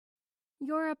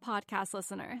You're a podcast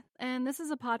listener, and this is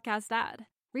a podcast ad.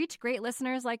 Reach great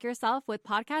listeners like yourself with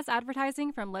podcast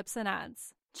advertising from Libsyn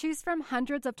Ads. Choose from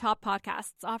hundreds of top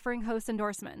podcasts offering host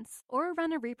endorsements, or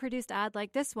run a reproduced ad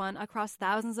like this one across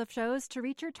thousands of shows to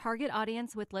reach your target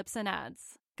audience with Libsyn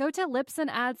Ads. Go to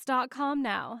libsynads.com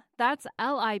now. That's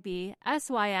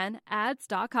LIBSYN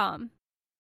ads.com.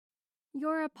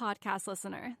 You're a podcast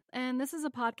listener, and this is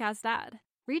a podcast ad.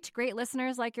 Reach great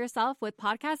listeners like yourself with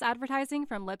podcast advertising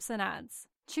from Libsyn Ads.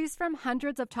 Choose from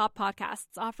hundreds of top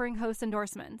podcasts offering host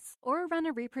endorsements, or run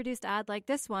a reproduced ad like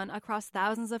this one across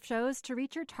thousands of shows to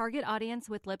reach your target audience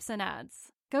with Libsyn Ads.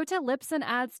 Go to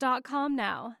libsynads.com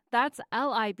now. That's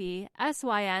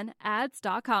LIBSYN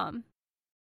ads.com.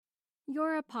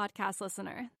 You're a podcast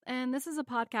listener, and this is a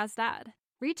podcast ad.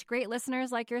 Reach great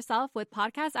listeners like yourself with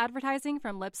podcast advertising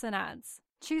from Libsyn Ads.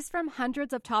 Choose from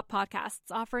hundreds of top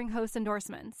podcasts offering host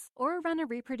endorsements, or run a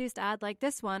reproduced ad like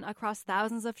this one across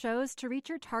thousands of shows to reach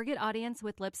your target audience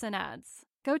with Libsyn Ads.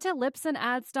 Go to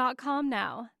libsynads.com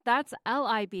now. That's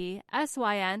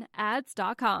LIBSYN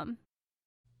ads.com.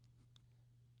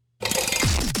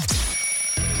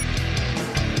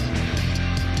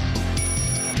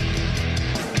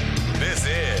 This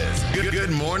is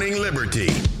Good Morning Liberty.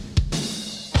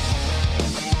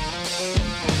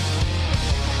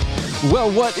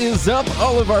 Well, what is up,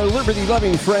 all of our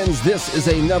liberty-loving friends? This is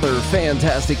another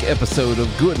fantastic episode of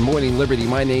Good Morning Liberty.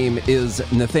 My name is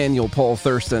Nathaniel Paul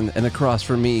Thurston, and across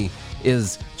from me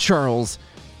is Charles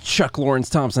Chuck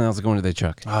Lawrence Thompson. How's it going today,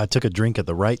 Chuck? I took a drink at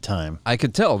the right time. I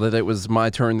could tell that it was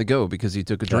my turn to go because you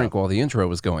took a drink while the intro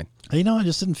was going. You know, I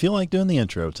just didn't feel like doing the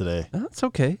intro today. That's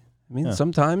okay. I mean,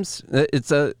 sometimes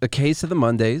it's a case of the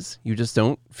Mondays. You just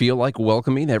don't feel like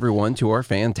welcoming everyone to our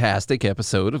fantastic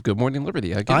episode of Good Morning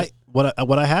Liberty. What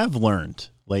I have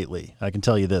learned lately, I can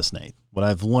tell you this, Nate. What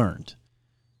I've learned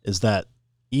is that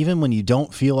even when you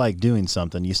don't feel like doing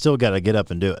something, you still got to get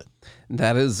up and do it.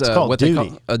 That is what duty. they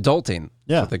call adulting.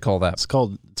 Yeah, what they call that. It's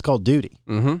called duty.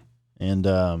 Mm-hmm.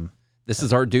 And this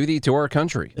is our duty to our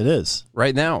country. It is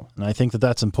right now, and I think that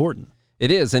that's important. It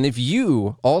is, and if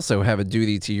you also have a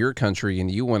duty to your country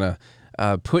and you want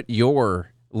to put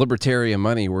your libertarian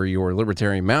money where your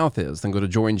libertarian mouth is, then go to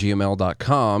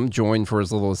joingml.com. Join for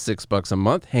as little as $6 a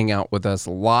month. Hang out with us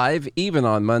live, even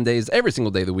on Mondays, every single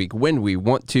day of the week when we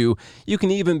want to. You can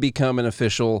even become an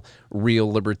official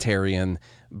real libertarian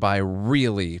by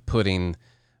really putting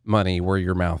money where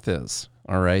your mouth is.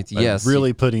 All right. Yes.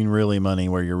 Really putting money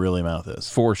where your really mouth is.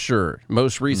 For sure.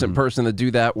 Most recent person to do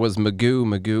that was Magoo.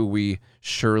 Magoo, we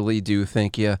surely do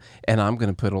thank you. And I'm going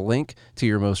to put a link to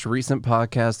your most recent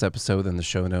podcast episode in the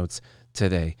show notes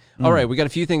today. All right. We got a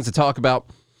few things to talk about.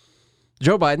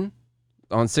 Joe Biden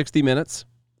on 60 Minutes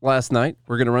last night.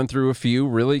 We're going to run through a few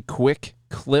really quick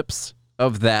clips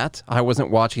of that. I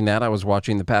wasn't watching that. I was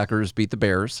watching the Packers beat the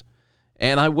Bears.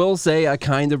 And I will say I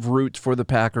kind of root for the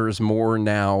Packers more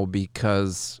now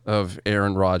because of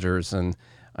Aaron Rodgers, and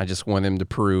I just want him to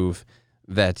prove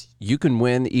that you can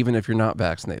win even if you're not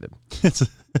vaccinated.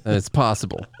 It's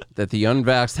possible that the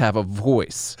unvaxxed have a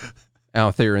voice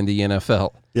out there in the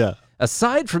NFL. Yeah.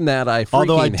 Aside from that, I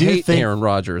freaking hate Aaron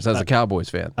Rodgers as a Cowboys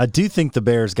fan. I do think the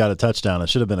Bears got a touchdown. It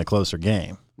should have been a closer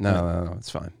game. No, it's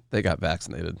fine. They got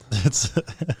vaccinated.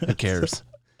 Who cares?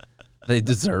 They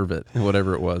deserve it,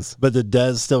 whatever it was. But did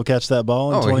Dez still catch that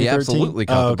ball in 2013? He absolutely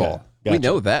caught the ball. Gotcha. We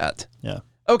know that. Yeah.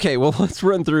 Okay, well, let's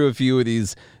run through a few of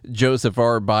these Joseph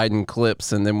R. Biden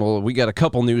clips, and then we got a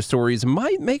couple news stories.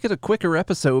 Might make it a quicker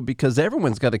episode because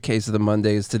everyone's got a case of the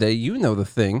Mondays today. You know the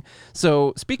thing.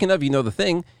 So speaking of you know the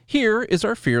thing, here is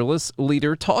our fearless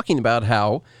leader talking about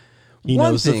how he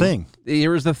knows the thing.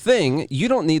 Here's the thing. You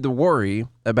don't need to worry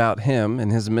about him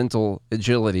and his mental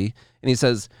agility. And he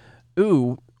says,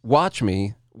 ooh, watch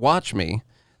me,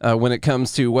 when it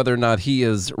comes to whether or not he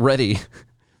is ready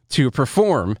to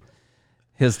perform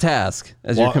his task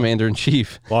as your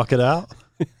commander-in-chief. Walk it out.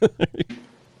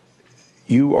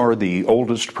 You are the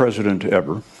oldest president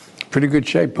ever. Pretty good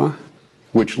shape, huh?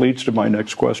 Which leads to my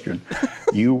next question.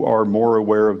 You are more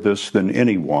aware of this than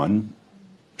anyone.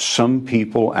 Some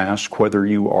people ask whether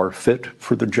you are fit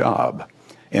for the job.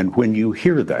 And when you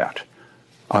hear that,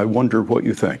 I wonder what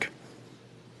you think.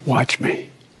 Watch me.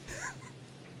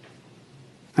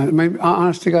 I mean,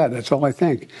 honest to God, that's all I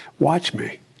think. Watch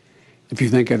me. If you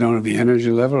think I don't have the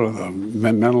energy level or the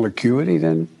mental acuity,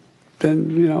 then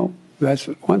you know, that's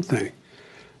one thing.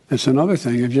 It's another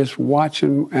thing of just watch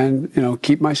and you know,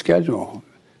 keep my schedule,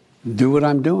 do what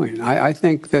I'm doing. I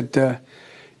think that,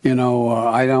 you know,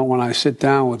 I don't, when I sit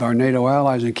down with our NATO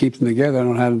allies and keep them together, I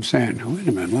don't have them saying, wait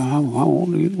a minute, well, how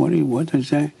old are you? What did you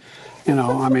say? You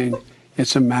know, I mean,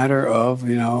 it's a matter of,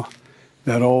 you know,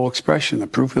 that old expression, the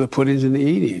proof of the pudding's in the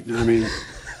eating. I mean,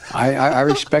 I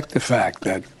respect the fact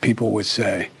that people would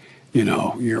say, you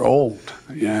know, you're old.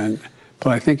 But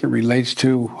I think it relates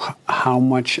to how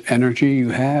much energy you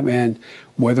have and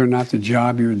whether or not the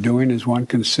job you're doing is one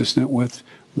consistent with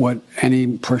what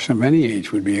any person of any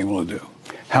age would be able to do.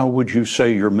 How would you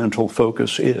say your mental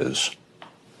focus is?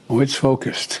 Oh, it's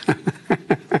focused.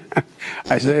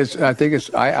 I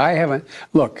haven't,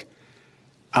 look,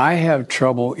 I have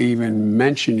trouble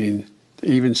even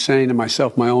saying to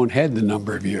myself, my own head, the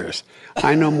number of years.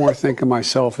 I no more think of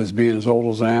myself as being as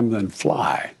old as I am than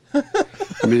fly.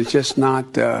 I mean, it's just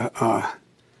not, I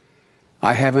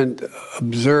haven't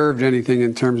observed anything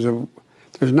in terms of,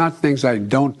 there's not things I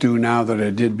don't do now that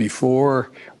I did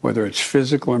before, whether it's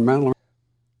physical or mental.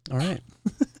 All right.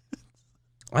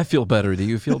 I feel better. Do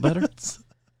you feel better?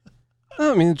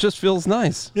 I mean, it just feels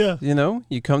nice. Yeah. You know,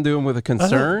 you come to him with a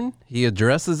concern, he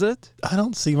addresses it. I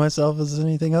don't see myself as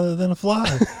anything other than a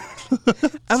fly.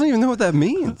 I don't even know what that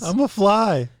means. I'm a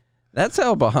fly. That's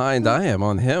how behind I am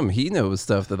on him. He knows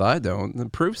stuff that I don't. The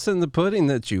proof's in the pudding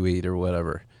that you eat or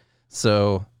whatever.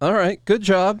 So, all right. Good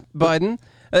job, Biden.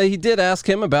 He did ask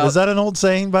him about... Is that an old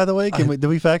saying, by the way? Did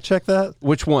we fact check that?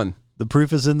 Which one? The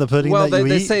proof is in the pudding that you eat?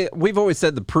 They say, we've always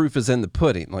said the proof is in the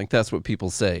pudding. Like, that's what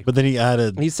people say. But then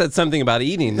he said something about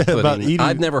eating the pudding. About eating.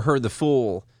 I've never heard the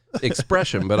full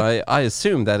expression, but I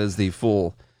assume that is the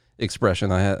full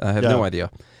expression. I have no idea.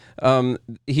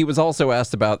 He was also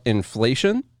asked about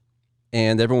inflation,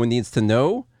 and everyone needs to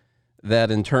know that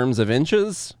in terms of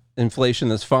inches, inflation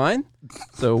is fine.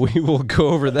 So we will go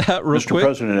over that real quick. Mr.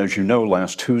 President, as you know,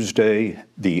 last Tuesday,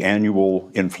 the annual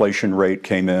inflation rate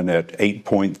came in at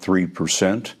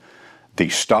 8.3%. The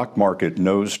stock market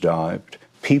nosedived.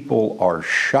 People are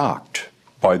shocked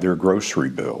by their grocery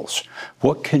bills.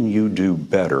 What can you do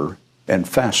better and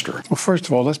faster? Well, first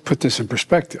of all, let's put this in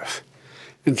perspective.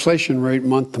 Inflation rate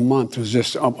month to month was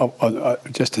just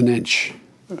an inch.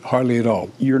 Hardly at all.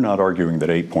 You're not arguing that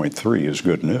 8.3 is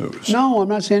good news. No, I'm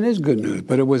not saying it's good news,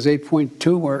 but it was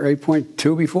 8.2 or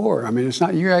 8.2 before. I mean, it's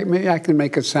not. I can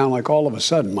make it sound like all of a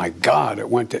sudden, my God, it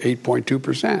went to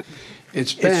 8.2%.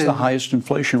 It's the highest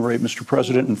inflation rate, Mr.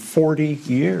 President, in 40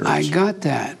 years. I got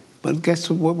that, but guess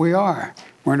what we are?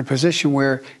 We're in a position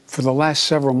where, for the last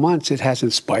several months, it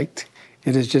hasn't spiked.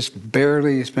 It has just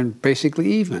barely. It's been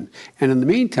basically even, and in the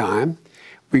meantime,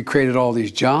 we created all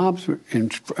these jobs,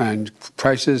 and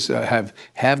prices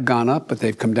have gone up, but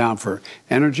they've come down for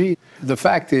energy. The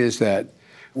fact is that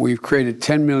we've created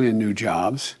 10 million new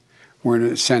jobs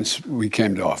since we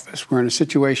came to office. We're in a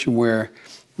situation where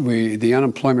the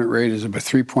unemployment rate is about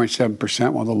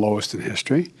 3.7%, one of the lowest in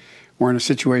history. We're in a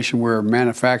situation where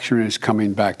manufacturing is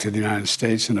coming back to the United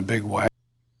States in a big way.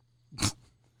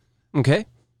 Okay.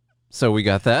 So we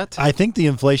got that. I think the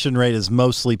inflation rate is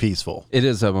mostly peaceful. It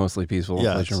is a mostly peaceful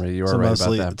inflation rate. You are right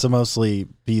about that. It's a mostly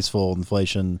peaceful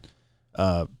inflation.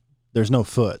 There's no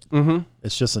foot. Mm-hmm.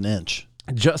 It's just an inch.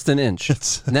 Just an inch.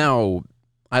 Now,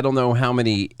 I don't know how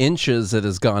many inches it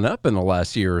has gone up in the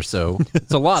last year or so.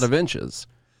 It's a lot of inches.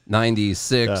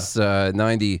 96,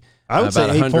 90. I would say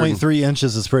 8.3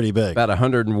 inches is pretty big. About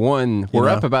 101. We're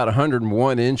up about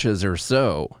 101 inches or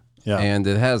so. Yeah. And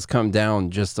it has come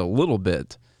down just a little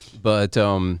bit. But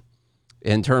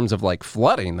in terms of like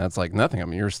flooding, that's like nothing. I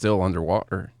mean, you're still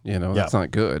underwater. You know, that's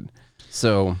not good.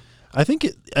 So I think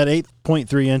at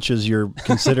 8.3 inches, you're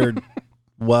considered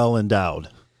well endowed.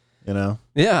 You know?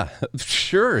 Yeah,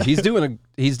 sure. He's doing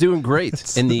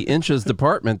great in the inches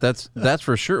department. That's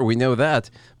for sure. We know that.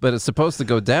 But it's supposed to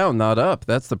go down, not up.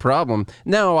 That's the problem.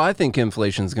 Now, I think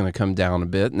inflation is going to come down a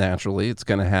bit naturally. It's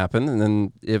going to happen. And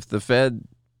then if the Fed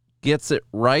gets it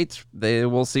right, they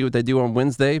will see what they do on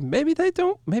Wednesday. Maybe they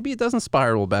don't. Maybe it doesn't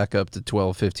spiral back up to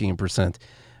 12, 15%.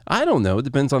 I don't know. It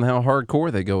depends on how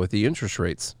hardcore they go with the interest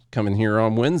rates coming here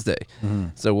on Wednesday. Mm-hmm.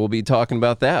 So we'll be talking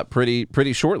about that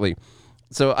pretty shortly.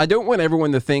 So I don't want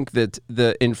everyone to think that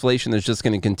the inflation is just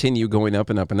going to continue going up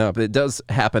and up and up. It does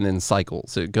happen in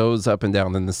cycles. It goes up and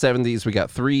down. In the 70s, we got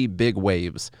 3 big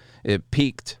waves. It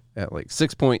peaked at like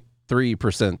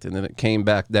 6.3%, and then it came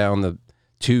back down to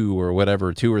 2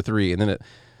 or 3, and then it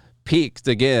peaked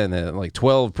again at like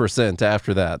 12%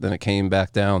 after that. Then it came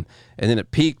back down, and then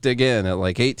it peaked again at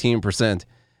like 18%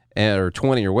 or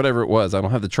 20 or whatever it was. I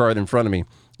don't have the chart in front of me.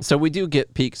 So we do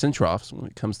get peaks and troughs when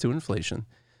it comes to inflation.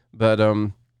 But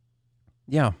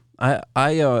yeah,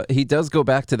 he does go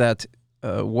back to that.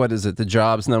 What is it? The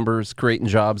jobs numbers, creating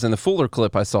jobs. In the Fuller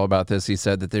clip I saw about this, he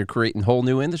said that they're creating whole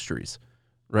new industries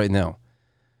right now.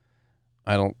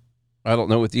 I don't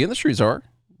know what the industries are,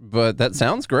 but that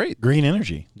sounds great. Green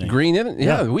energy.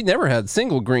 Yeah, we never had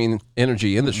single green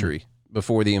energy industry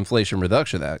before the Inflation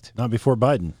Reduction Act. Not before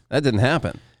Biden. That didn't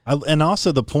happen. And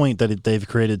also the point that they've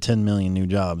created 10 million new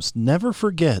jobs. Never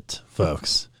forget,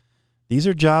 folks, these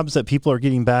are jobs that people are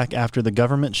getting back after the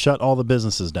government shut all the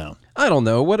businesses down. I don't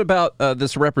know. What about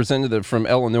this representative from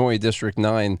Illinois District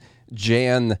 9,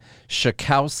 Jan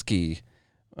Schakowsky?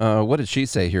 What did she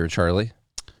say here, Charlie?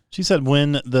 She said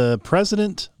when the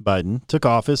President Biden took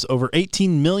office, over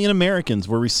 18 million Americans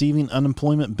were receiving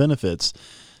unemployment benefits.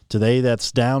 Today,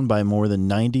 that's down by more than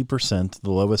 90%,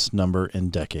 the lowest number in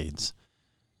decades.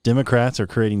 Democrats are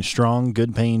creating strong,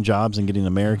 good-paying jobs and getting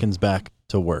Americans back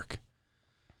to work.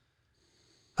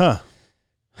 Huh.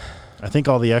 I think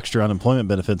all the extra unemployment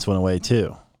benefits went away,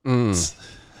 too.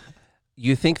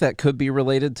 You think that could be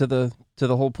related to the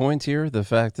whole point here? The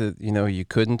fact that, you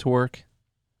couldn't work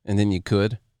and then you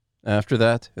could after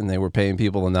that, and they were paying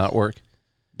people to not work?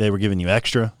 They were giving you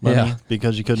extra money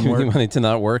because you couldn't Giving work? money to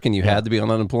not work, and you had to be on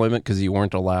unemployment because you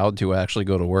weren't allowed to actually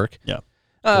go to work? Yeah.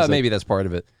 Maybe that's part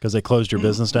of it. Because they closed your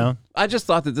business down? I just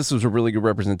thought that this was a really good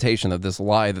representation of this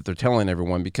lie that they're telling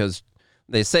everyone, because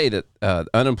they say that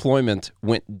unemployment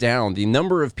went down. The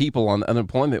number of people on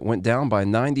unemployment went down by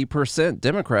 90%.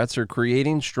 Democrats are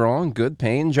creating strong,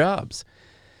 good-paying jobs.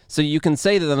 So you can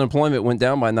say that unemployment went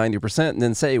down by 90% and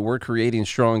then say we're creating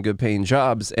strong, good-paying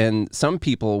jobs, and some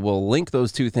people will link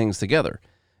those two things together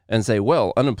and say,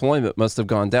 well, unemployment must have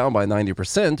gone down by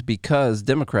 90% because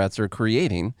Democrats are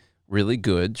creating really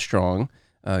good, strong,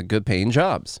 good-paying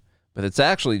jobs. But it's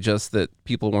actually just that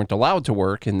people weren't allowed to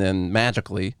work, and then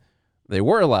magically they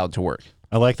were allowed to work.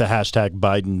 I like the hashtag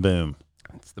Biden boom.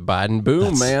 It's the Biden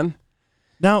boom, man.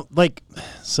 Now,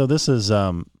 so this is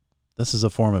a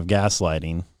form of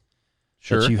gaslighting.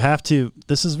 Sure. But you have to,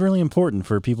 this is really important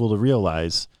for people to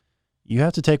realize. You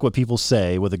have to take what people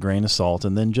say with a grain of salt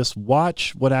and then just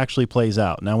watch what actually plays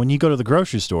out. Now, when you go to the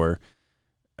grocery store,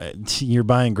 you're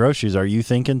buying groceries. Are you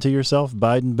thinking to yourself,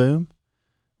 Biden boom?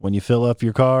 When you fill up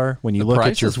your car, when you look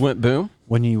at your prices went boom.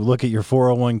 When you look at your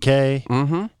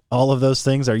 401k, all of those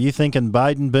things, are you thinking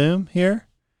Biden boom here?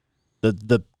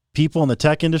 The people in the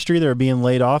tech industry that are being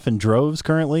laid off in droves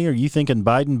currently, are you thinking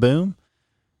Biden boom?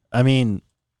 I mean,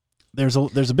 there's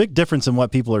a big difference in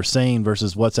what people are saying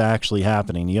versus what's actually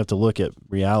happening. You have to look at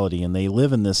reality, and they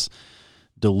live in this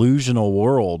delusional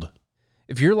world.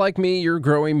 If you're like me, you're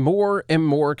growing more and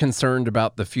more concerned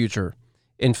about the future.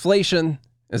 Inflation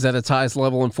is at its highest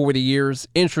level in 40 years.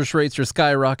 Interest rates are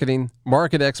skyrocketing.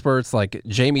 Market experts like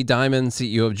Jamie Dimon,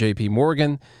 CEO of JP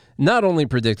Morgan, not only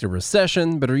predict a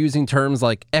recession, but are using terms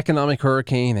like economic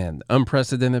hurricane and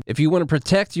unprecedented. If you want to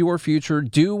protect your future,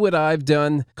 do what I've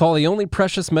done. Call the only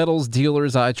precious metals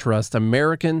dealers I trust,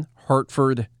 American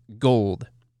Hartford Gold.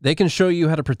 They can show you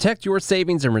how to protect your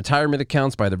savings and retirement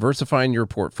accounts by diversifying your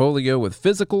portfolio with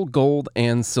physical gold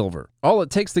and silver. All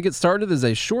it takes to get started is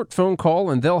a short phone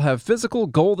call, and they'll have physical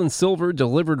gold and silver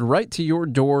delivered right to your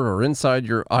door or inside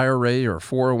your IRA or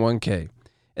 401k.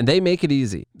 And they make it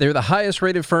easy. They're the highest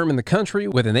rated firm in the country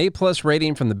with an A+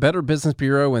 rating from the Better Business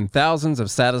Bureau and thousands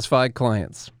of satisfied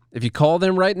clients. If you call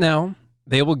them right now,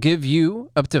 they will give you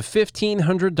up to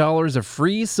 $1,500 of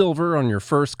free silver on your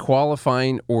first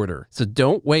qualifying order. So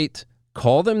don't wait.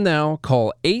 Call them now.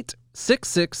 Call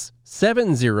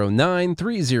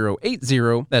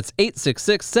 866-709-3080. That's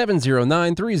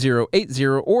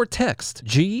 866-709-3080, or text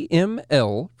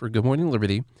GML for Good Morning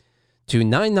Liberty to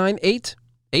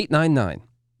 998-899.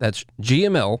 That's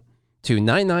GML to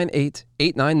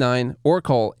 998-899, or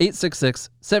call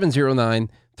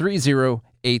 866-709-3080.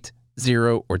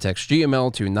 Or text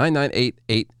GML to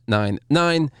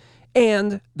 998-899,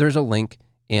 and there's a link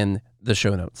in the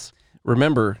show notes.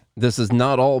 Remember, this is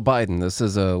not all Biden. This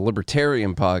is a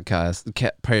libertarian podcast.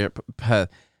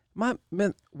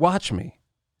 Watch me.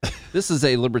 This is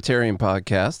a libertarian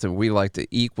podcast, and we like to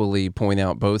equally point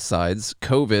out both sides.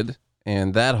 COVID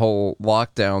and that whole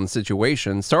lockdown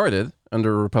situation started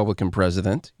under a Republican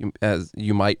president, as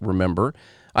you might remember.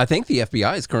 I think the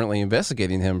FBI is currently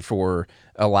investigating him for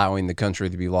allowing the country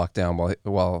to be locked down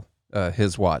while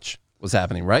his watch was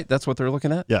happening, right? That's what they're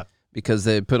looking at? Yeah. Because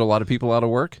they put a lot of people out of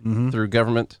work through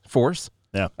government force?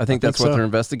 Yeah. I think that's what they're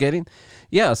investigating.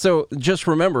 Yeah, so just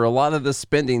remember, a lot of this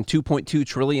spending, $2.2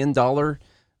 trillion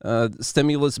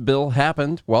stimulus bill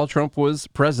happened while Trump was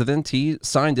president. He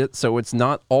signed it, so it's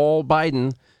not all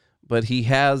Biden, but he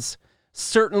has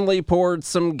certainly poured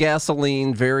some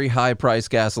gasoline, very high-priced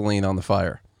gasoline, on the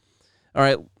fire. All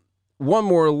right, one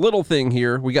more little thing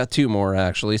here. We got two more,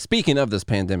 actually. Speaking of this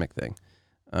pandemic thing,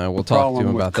 we'll talk to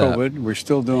him about COVID, that. we're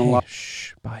still doing a lot.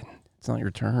 Shh, Biden. It's not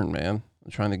your turn, man.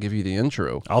 I'm trying to give you the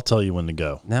intro. I'll tell you when to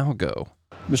go. Now go.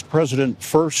 Mr. President,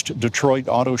 first Detroit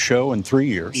Auto Show in 3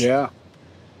 years. Yeah.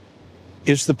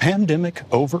 Is the pandemic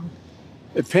over?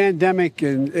 The pandemic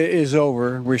is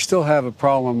over. We still have a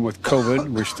problem with COVID.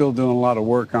 We're still doing a lot of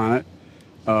work on it.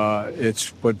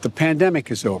 But the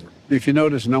pandemic is over. If you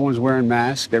notice, no one's wearing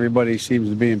masks. Everybody seems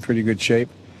to be in pretty good shape.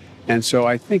 And so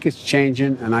I think it's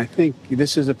changing, and I think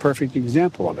this is a perfect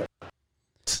example of it.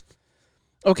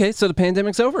 Okay, so the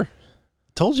pandemic's over.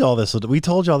 We told y'all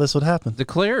this would happen.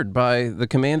 Declared by the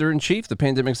commander-in-chief, the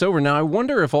pandemic's over. Now, I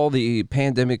wonder if all the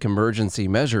pandemic emergency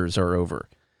measures are over.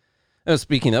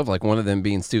 Speaking of, like one of them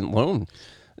being student loan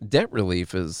debt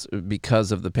relief is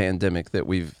because of the pandemic that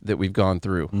we've gone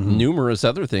through. Mm-hmm. Numerous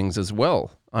other things as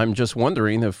well. I'm just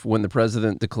wondering if when the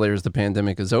president declares the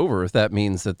pandemic is over, if that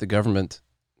means that the government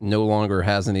no longer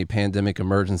has any pandemic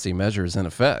emergency measures in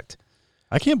effect.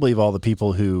 I can't believe all the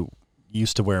people who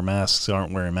used to wear masks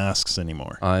aren't wearing masks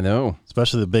anymore. I know.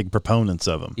 Especially the big proponents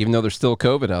of them. Even though there's still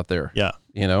COVID out there. Yeah.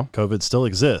 You know? COVID still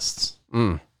exists.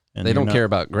 And they don't care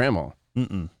about grandma.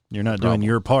 You're not doing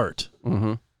your part.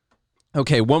 Mm-hmm.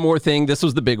 Okay, one more thing. This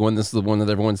was the big one. This is the one that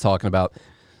everyone's talking about.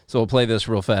 So we'll play this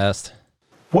real fast.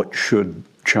 What should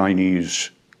Chinese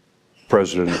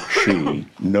President Xi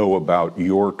know about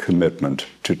your commitment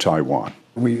to Taiwan?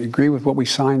 We agree with what we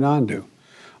signed on to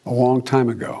a long time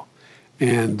ago,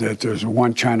 and that there's a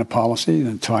one China policy,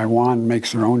 and Taiwan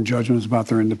makes their own judgments about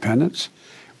their independence.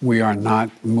 We are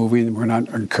not we're not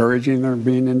encouraging their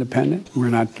being independent.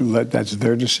 That's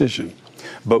their decision.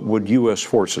 But would U.S.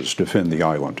 forces defend the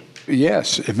island?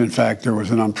 Yes, if in fact there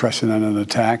was an unprecedented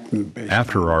attack.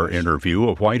 After our interview,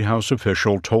 a White House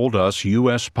official told us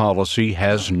U.S. policy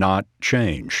has not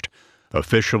changed.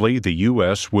 Officially, the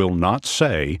U.S. will not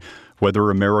say whether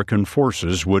American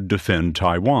forces would defend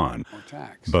Taiwan.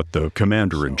 But the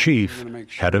commander-in-chief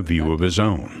had a view of his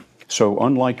own. So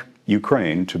unlike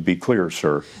Ukraine, to be clear,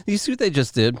 sir. You see what they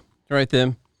just did right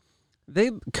then? They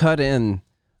cut in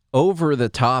over the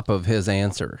top of his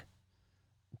answer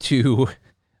to...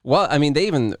 Well, I mean,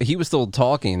 he was still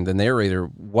talking, the narrator,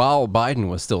 while Biden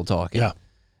was still talking. Yeah.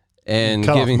 And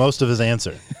cut off most of his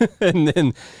answer. And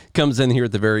then comes in here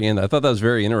at the very end. I thought that was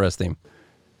very interesting.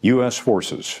 U.S.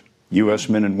 forces, U.S.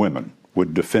 men and women,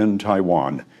 would defend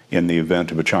Taiwan in the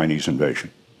event of a Chinese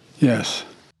invasion. Yes.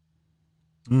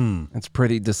 That's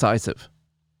pretty decisive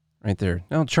right there.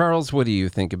 Now, Charles, what do you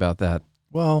think about that?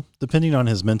 Well, depending on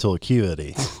his mental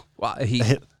acuity. Well,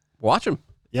 watch him.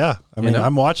 Yeah, I mean,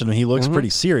 I'm watching him. He looks pretty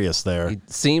serious there. He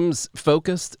seems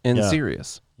focused and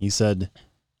serious. He said,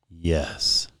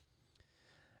 yes.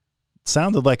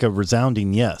 Sounded like a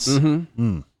resounding yes.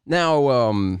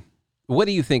 Now, what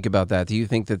do you think about that? Do you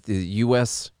think that the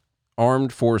U.S.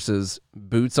 Armed Forces,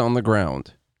 boots on the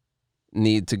ground,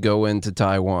 need to go into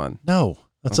Taiwan? No,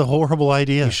 that's a horrible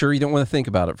idea. You sure you don't want to think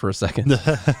about it for a second?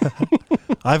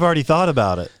 I've already thought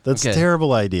about it. That's a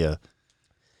terrible idea.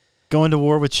 Going to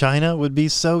war with China would be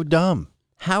so dumb.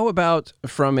 How about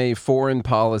from a foreign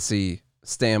policy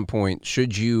standpoint,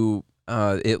 should you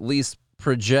at least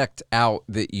project out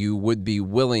that you would be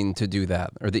willing to do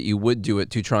that, or that you would do it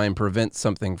to try and prevent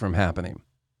something from happening?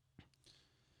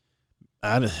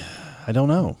 I don't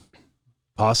know.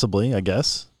 Possibly, I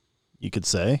guess you could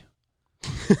say.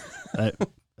 I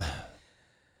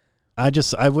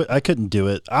couldn't do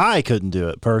it. I couldn't do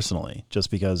it personally, just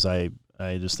because I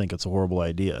just think it's a horrible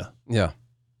idea. Yeah.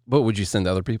 But would you send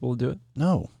other people to do it?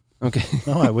 No. Okay.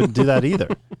 No, I wouldn't do that either.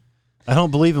 I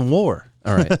don't believe in war.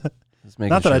 All right.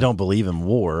 Not that I don't believe in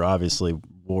war. Obviously,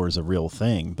 war is a real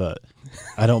thing, but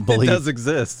I don't believe it does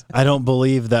exist. I don't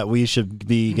believe that we should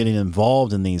be getting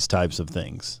involved in these types of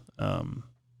things.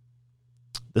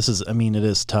 It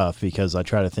is tough because I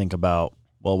try to think about,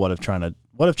 well, what if China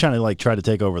like try to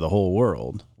take over the whole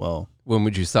world? Well, when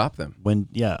would you stop them? When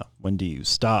do you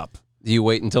stop? Do you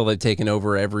wait until they've taken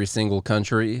over every single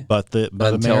country? But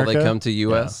until America? They come to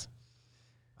U.S.?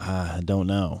 Yeah. I don't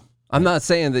know. I'm not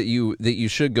saying that you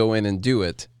should go in and do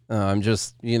it. I'm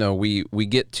just, we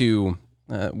get to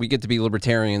be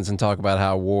libertarians and talk about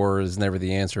how war is never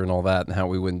the answer and all that, and how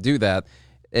we wouldn't do that.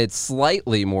 It's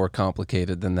slightly more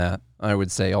complicated than that, I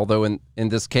would say. Although in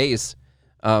this case,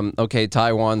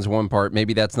 Taiwan's one part.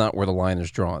 Maybe that's not where the line is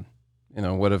drawn.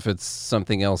 What if it's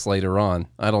something else later on?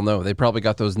 I don't know. They probably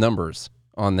got those numbers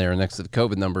on there next to the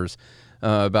COVID numbers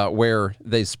about where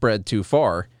they spread too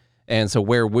far. And so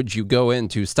where would you go in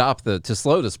to stop to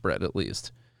slow the spread, at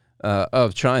least,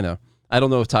 of China? I don't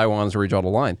know if Taiwan's where you draw the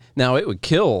line. Now, it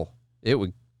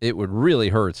would really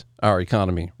hurt our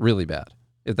economy really bad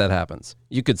if that happens.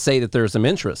 You could say that there's some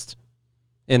interest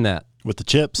in that. With the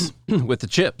chips? With the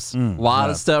chips. A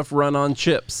lot of stuff run on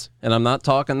chips. And I'm not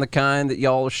talking the kind that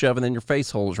y'all are shoving in your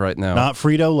face holes right now. Not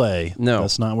Frito-Lay. No.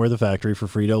 That's not where the factory for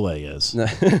Frito-Lay is.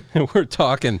 We're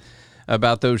talking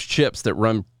about those chips that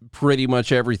run pretty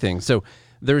much everything. So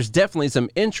there's definitely some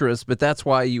interest, but that's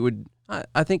why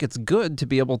I think it's good to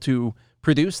be able to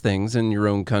produce things in your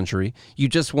own country. You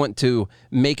just want to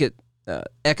make it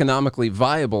economically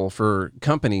viable for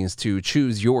companies to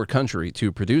choose your country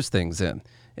to produce things in.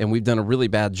 And we've done a really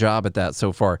bad job at that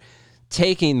so far.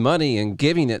 Taking money and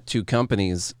giving it to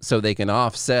companies so they can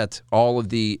offset all of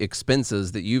the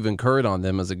expenses that you've incurred on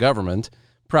them as a government,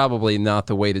 probably not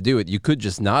the way to do it. You could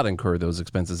just not incur those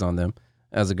expenses on them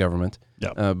as a government.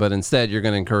 Yep. But instead, you're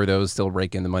going to incur those, still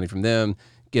rake in the money from them,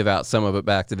 give out some of it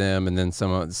back to them, and then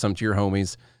some to your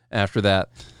homies after that,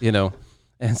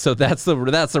 And so that's the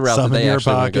route some that they in your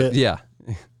actually want to go. pocket. Yeah.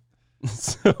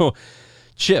 So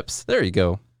chips. There you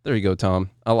go. There you go, Tom.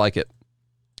 I like it.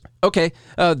 Okay,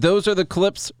 those are the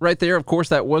clips right there. Of course,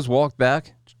 that was walked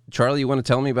back. Charlie, you want to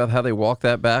tell me about how they walked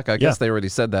that back? I guess they already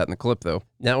said that in the clip, though.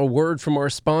 Now, a word from our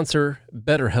sponsor,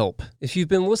 BetterHelp. If you've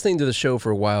been listening to the show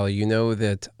for a while, you know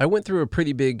that I went through a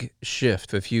pretty big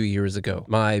shift a few years ago.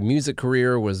 My music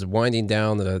career was winding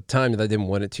down at a time that I didn't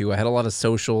want it to. I had a lot of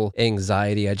social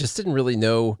anxiety. I just didn't really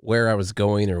know where I was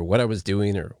going or what I was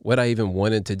doing or what I even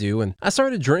wanted to do. And I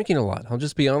started drinking a lot. I'll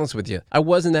just be honest with you. I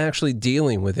wasn't actually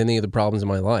dealing with any of the problems in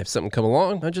my life. Something come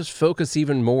along, I just focus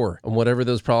even more on whatever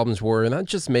those problems were, and I'd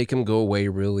just make them go away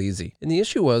real easy. And the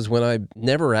issue was when I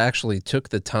never actually took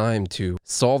the time to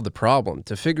solve the problem,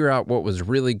 to figure out what was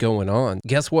really going on,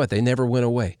 guess what? They never went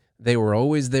away. They were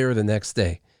always there the next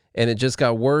day. And it just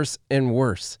got worse and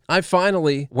worse. I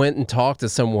finally went and talked to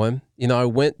someone. I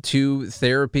went to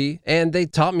therapy, and they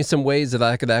taught me some ways that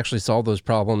I could actually solve those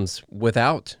problems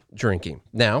without drinking.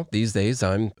 Now, these days,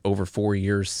 I'm over 4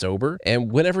 years sober,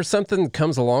 and whenever something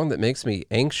comes along that makes me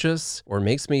anxious or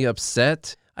makes me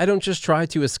upset, I don't just try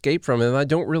to escape from it, and I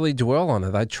don't really dwell on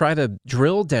it. I try to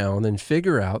drill down and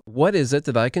figure out what is it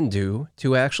that I can do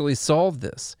to actually solve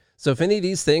this. So if any of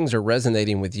these things are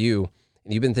resonating with you,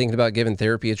 and you've been thinking about giving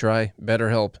therapy a try,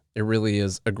 BetterHelp, it really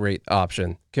is a great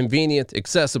option. Convenient,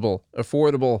 accessible,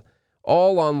 affordable,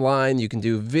 all online. You can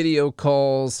do video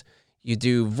calls, you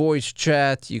do voice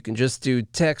chat, you can just do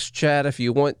text chat if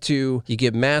you want to. You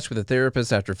get matched with a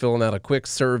therapist after filling out a quick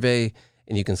survey,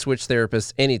 and you can switch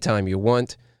therapists anytime you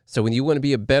want. So when you want to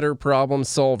be a better problem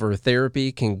solver,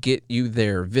 therapy can get you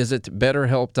there. Visit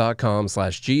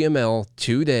betterhelp.com/GML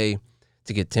today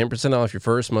to get 10% off your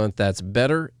first month. That's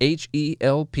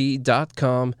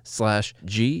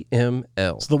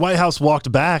betterhelp.com/GML. So the White House walked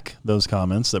back those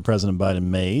comments that President Biden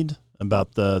made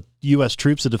about the U.S.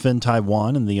 troops to defend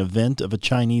Taiwan in the event of a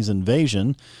Chinese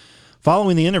invasion.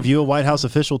 Following the interview, a White House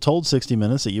official told 60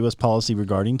 Minutes that U.S. policy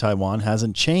regarding Taiwan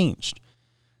hasn't changed.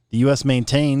 The U.S.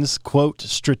 maintains, quote,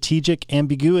 strategic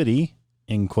ambiguity,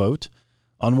 end quote,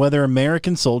 on whether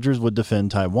American soldiers would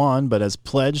defend Taiwan, but has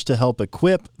pledged to help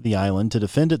equip the island to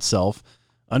defend itself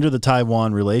under the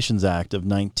Taiwan Relations Act of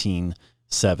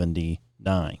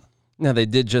 1979. Now, they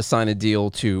did just sign a deal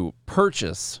to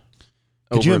purchase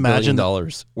Could you over imagine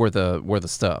 $1 billion worth of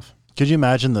stuff. Could you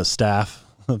imagine the staff?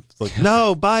 Like,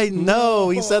 no, Biden, no,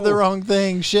 he said the wrong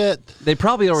thing. Shit. They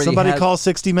probably already Somebody call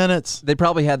 60 Minutes. They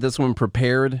probably had this one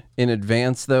prepared in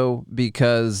advance, though,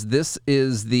 because this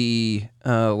is the,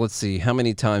 let's see, how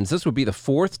many times? This would be the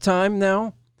fourth time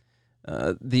now.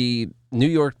 The New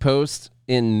York Post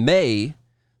in May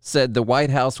said the White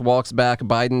House walks back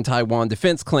Biden-Taiwan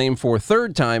defense claim for a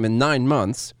third time in 9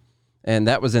 months. And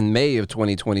that was in May of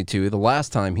 2022, the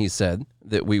last time he said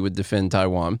that we would defend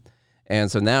Taiwan. And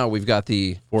so now we've got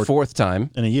the fourth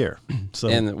time. In a year. So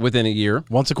And within a year.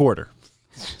 once a quarter.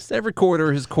 Just every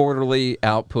quarter, his quarterly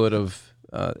output of,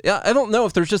 I don't know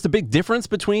if there's just a big difference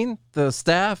between the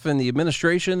staff and the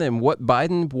administration and what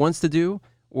Biden wants to do,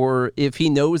 or if he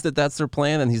knows that that's their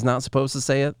plan and he's not supposed to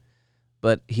say it,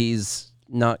 but he's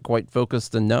not quite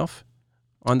focused enough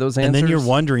on those answers. And then you're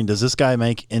wondering, does this guy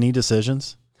make any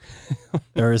decisions?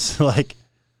 Or is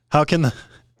how can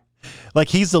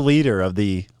he's the leader of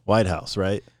the White House,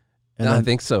 right? And I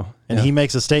think so. And he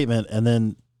makes a statement,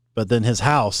 but then his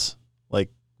house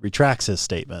retracts his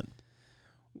statement.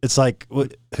 It's like,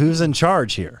 who's in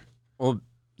charge here? Well,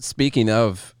 speaking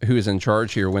of who's in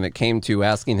charge here, when it came to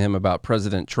asking him about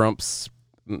President Trump's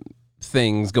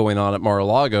things going on at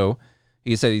Mar-a-Lago,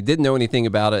 he said he didn't know anything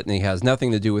about it and he has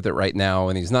nothing to do with it right now,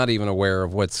 and he's not even aware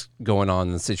of what's going on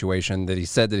in the situation. That he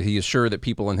said that he is sure that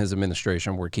people in his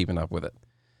administration were keeping up with it.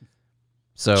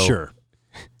 So, Sure.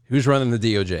 Who's running the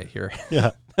DOJ here?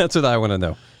 Yeah. That's what I want to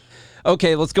know.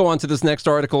 Okay, let's go on to this next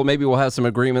article. Maybe we'll have some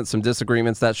agreements, some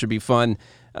disagreements. That should be fun.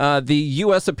 The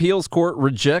U.S. Appeals Court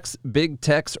rejects big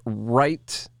tech's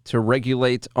right to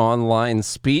regulate online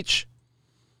speech.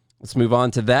 Let's move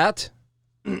on to that.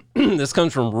 This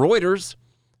comes from Reuters.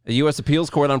 A U.S.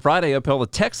 appeals court on Friday upheld a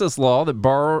Texas law that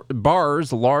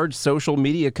bars large social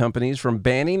media companies from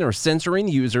banning or censoring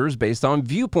users based on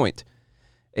viewpoint,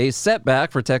 a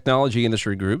setback for technology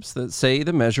industry groups that say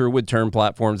the measure would turn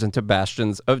platforms into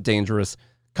bastions of dangerous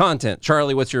content.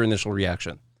 Charlie, what's your initial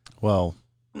reaction? Well,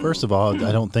 first of all,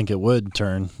 I don't think it would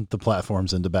turn the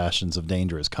platforms into bastions of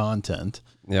dangerous content.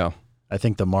 Yeah. I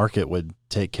think the market would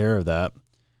take care of that.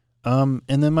 And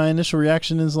then my initial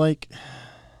reaction is like,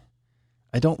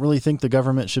 I don't really think the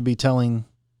government should be telling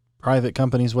private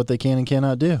companies what they can and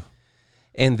cannot do.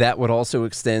 And that would also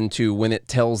extend to when it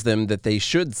tells them that they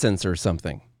should censor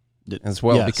something as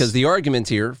well. Yes. Because the argument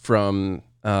here from,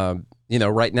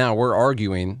 right now we're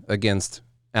arguing against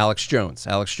Alex Jones.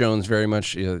 Alex Jones very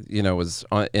much, was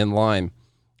in line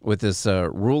with this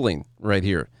ruling right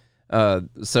here.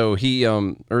 So he,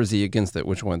 or is he against it?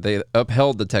 Which one? They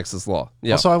upheld the Texas law.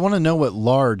 Yeah. Also, I want to know what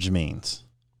large means.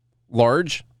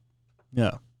 Large?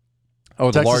 Yeah.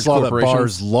 Oh, the Texas large law that corporations?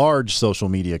 bars large social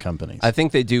media companies. I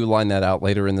think they do line that out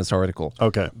later in this article.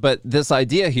 Okay. But this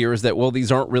idea here is that, well, these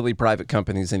aren't really private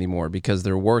companies anymore because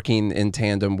they're working in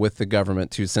tandem with the government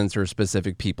to censor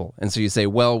specific people. And so you say,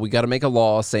 well, we got to make a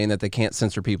law saying that they can't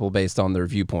censor people based on their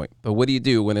viewpoint. But what do you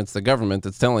do when it's the government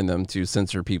that's telling them to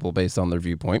censor people based on their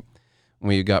viewpoint?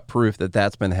 When you got proof that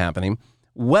that's been happening.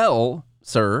 Well,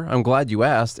 sir, I'm glad you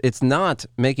asked. It's not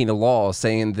making a law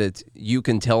saying that you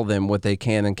can tell them what they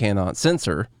can and cannot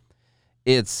censor.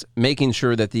 It's making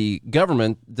sure that the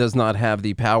government does not have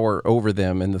the power over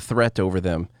them and the threat over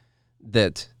them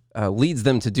that leads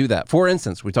them to do that. For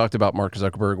instance, we talked about Mark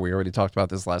Zuckerberg. We already talked about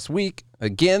this last week.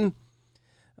 Again,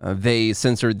 they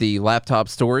censored the laptop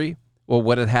story. Well,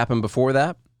 what had happened before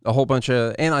that? A whole bunch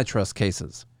of antitrust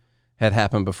cases had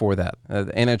happened before that.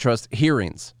 Antitrust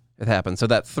hearings had happened. So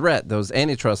that threat, those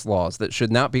antitrust laws that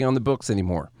should not be on the books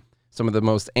anymore, some of the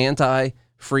most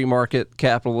anti-free market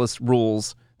capitalist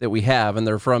rules that we have, and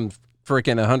they're from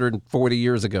freaking 140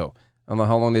 years ago. I don't know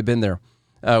how long they've been there.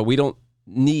 We don't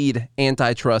need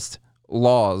antitrust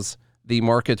laws. The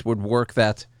market would work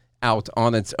that out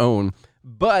on its own.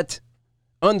 But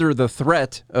under the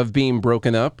threat of being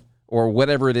broken up or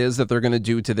whatever it is that they're going to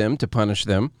do to them to punish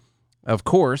them, of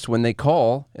course, when they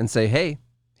call and say, hey,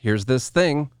 here's this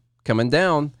thing coming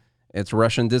down, it's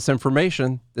Russian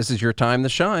disinformation, this is your time to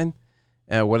shine,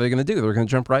 what are they going to do? They're going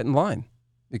to jump right in line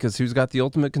because who's got the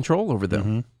ultimate control over them?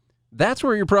 Mm-hmm. That's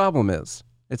where your problem is.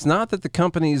 It's not that the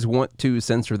companies want to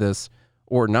censor this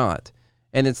or not.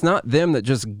 And it's not them that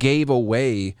just gave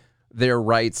away their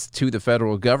rights to the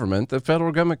federal government. The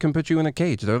federal government can put you in a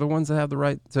cage. They're the ones that have the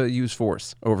right to use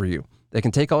force over you. They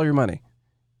can take all your money.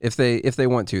 If they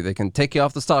want to. They can take you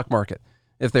off the stock market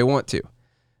if they want to.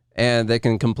 And they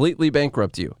can completely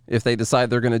bankrupt you if they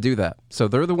decide they're going to do that. So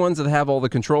they're the ones that have all the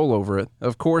control over it.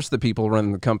 Of course, the people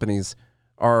running the companies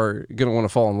are going to want to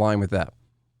fall in line with that.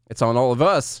 It's on all of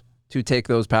us to take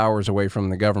those powers away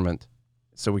from the government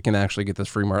so we can actually get this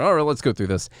free market. All right, let's go through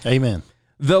this. Amen.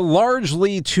 The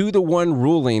largely 2-to-1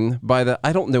 ruling by the,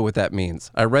 I don't know what that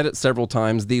means. I read it several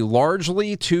times. The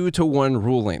largely 2-to-1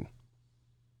 ruling.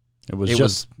 It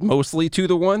was mostly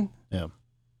 2-to-1. Yeah.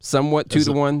 Somewhat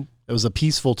 2-to-1. It was a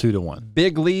peaceful 2-to-1.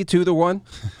 Bigly 2-to-1.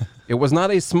 It was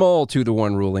not a small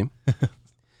 2-to-1 ruling.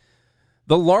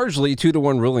 The largely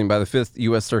 2-to-1 ruling by the 5th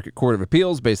U.S. Circuit Court of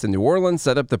Appeals based in New Orleans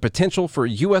set up the potential for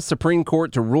U.S. Supreme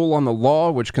Court to rule on the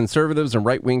law, which conservatives and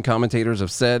right-wing commentators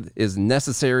have said is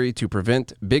necessary to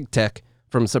prevent big tech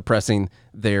from suppressing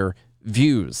their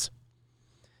views.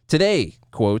 Today,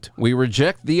 quote, we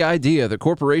reject the idea that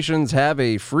corporations have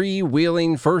a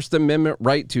freewheeling First Amendment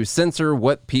right to censor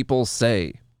what people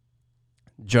say.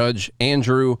 Judge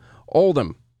Andrew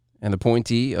Oldham, an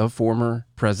appointee of former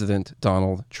President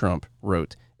Donald Trump,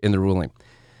 wrote in the ruling.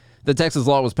 The Texas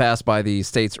law was passed by the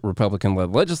state's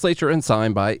Republican-led legislature and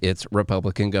signed by its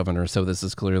Republican governor. So this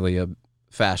is clearly a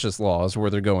fascist law is where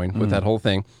they're going with that whole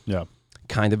thing. Yeah.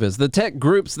 Kind of is. The tech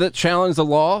groups that challenge the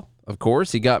law, of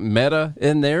course, you got Meta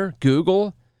in there,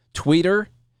 Google, Twitter.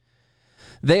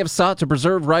 They have sought to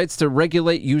preserve rights to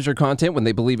regulate user content when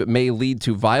they believe it may lead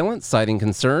to violence, citing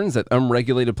concerns that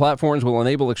unregulated platforms will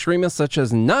enable extremists such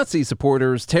as Nazi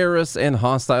supporters, terrorists, and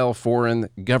hostile foreign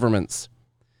governments.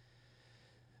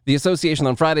 The association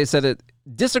on Friday said it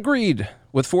disagreed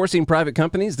with forcing private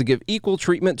companies to give equal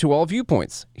treatment to all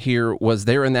viewpoints. Here was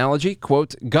their analogy,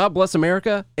 quote, God bless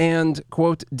America and,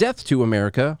 quote, death to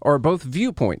America are both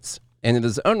viewpoints. And it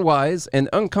is unwise and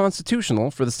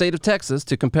unconstitutional for the state of Texas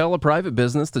to compel a private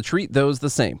business to treat those the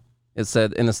same, it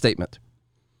said in a statement.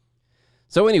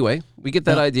 So anyway, we get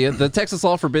that idea. The Texas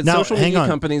law forbids social media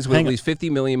companies with at least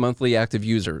 50 million monthly active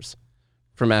users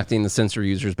from acting to censor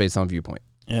users based on viewpoint.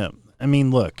 Yeah. I mean,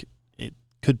 look,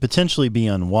 could potentially be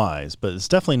unwise, but it's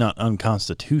definitely not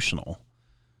unconstitutional.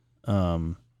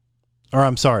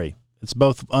 It's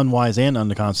both unwise and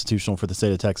unconstitutional for the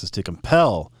state of Texas to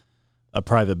compel a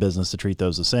private business to treat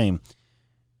those the same.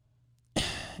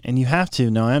 And you have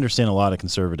to. Now, I understand a lot of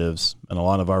conservatives and a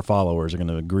lot of our followers are going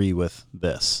to agree with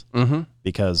this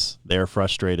because they're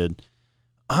frustrated.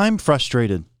 I'm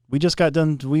frustrated. We just got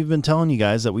done. We've been telling you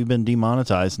guys that we've been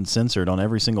demonetized and censored on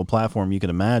every single platform you can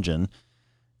imagine.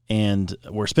 And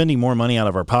we're spending more money out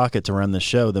of our pocket to run this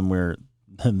show than we're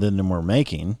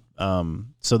making.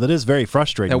 So that is very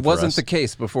frustrating. That wasn't the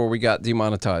case before we got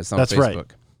demonetized on Facebook.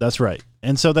 Right. That's right.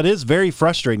 And so that is very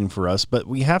frustrating for us, but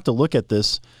we have to look at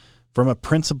this from a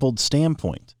principled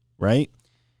standpoint, right?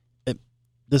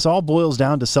 This all boils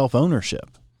down to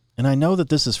self-ownership. And I know that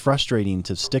this is frustrating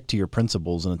to stick to your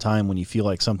principles in a time when you feel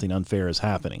like something unfair is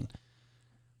happening.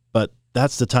 But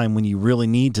that's the time when you really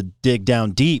need to dig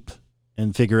down deep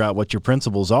and figure out what your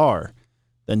principles are,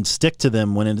 then stick to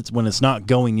them when it's not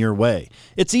going your way.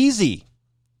 It's easy.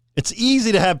 It's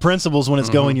easy to have principles when it's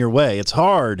going your way. It's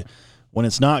hard when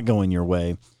it's not going your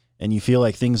way and you feel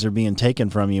like things are being taken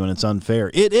from you and it's unfair.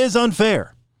 It is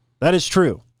unfair. That is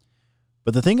true.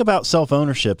 But the thing about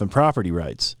self-ownership and property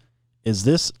rights is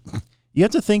this: you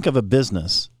have to think of a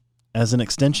business as an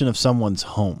extension of someone's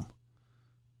home.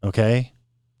 Okay?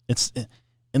 It's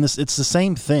the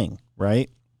same thing, right?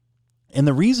 And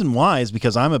the reason why is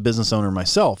because I'm a business owner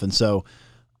myself. And so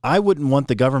I wouldn't want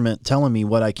the government telling me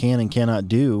what I can and cannot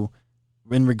do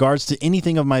in regards to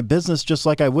anything of my business, just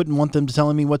like I wouldn't want them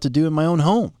telling me what to do in my own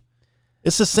home.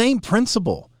 It's the same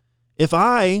principle. If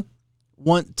I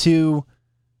want to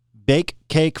bake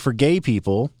cake for gay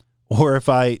people, or if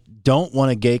I don't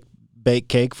want to bake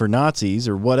cake for Nazis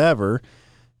or whatever,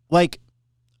 like,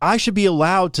 I should be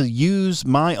allowed to use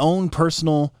my own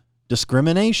personal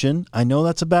discrimination. I know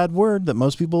that's a bad word that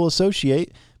most people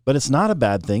associate, but it's not a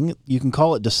bad thing. You can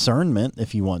call it discernment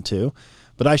if you want to,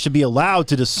 but I should be allowed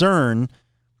to discern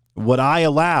what I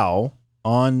allow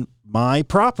on my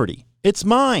property. It's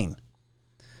mine.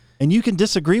 And you can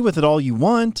disagree with it all you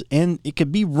want, and it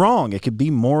could be wrong. It could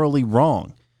be morally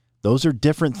wrong. Those are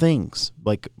different things.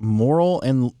 Like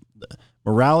morality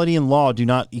and law do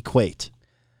not equate.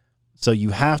 So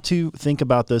you have to think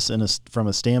about this from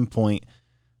a standpoint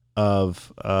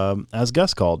of, as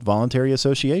Gus called, voluntary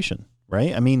association,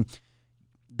 right? I mean,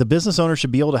 the business owner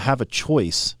should be able to have a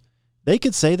choice. They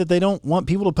could say that they don't want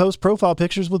people to post profile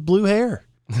pictures with blue hair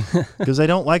because they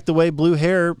don't like the way blue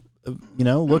hair,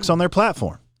 looks on their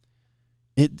platform.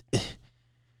 It's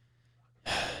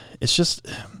just,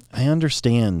 I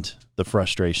understand the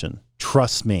frustration.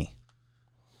 Trust me.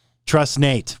 Trust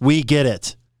Nate. We get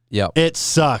it. Yep. It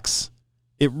sucks.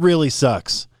 It really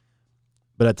sucks.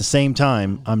 But at the same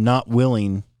time, I'm not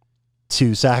willing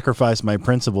to sacrifice my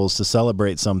principles to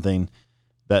celebrate something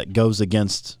that goes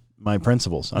against my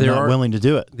principles. I'm not willing to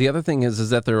do it. The other thing is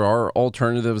that there are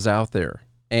alternatives out there,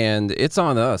 and it's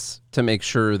on us to make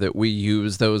sure that we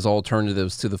use those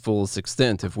alternatives to the fullest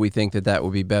extent if we think that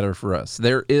would be better for us.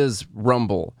 There is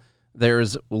Rumble,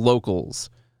 there's Locals,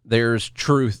 there's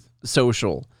Truth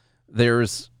Social,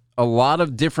 there's a lot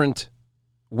of different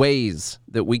ways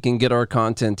that we can get our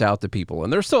content out to people,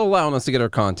 and they're still allowing us to get our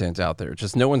content out there.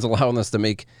 Just no one's allowing us to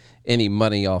make any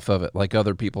money off of it like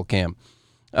other people can.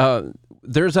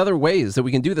 There's other ways that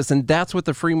we can do this, and that's what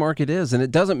the free market is. And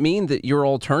it doesn't mean that your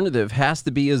alternative has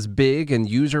to be as big and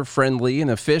user-friendly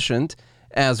and efficient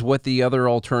as what the other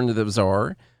alternatives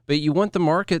are, but you want the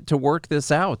market to work this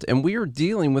out. And we are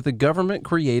dealing with a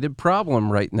government-created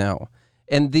problem right now.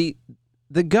 And the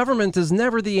government is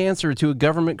never the answer to a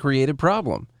government-created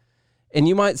problem. And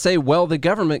you might say, well, the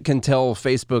government can tell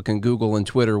Facebook and Google and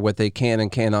Twitter what they can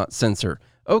and cannot censor.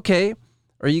 Okay,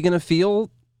 are you going to feel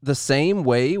the same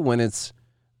way when it's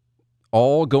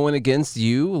all going against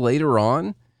you later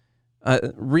on?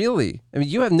 Really? I mean,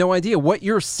 you have no idea. What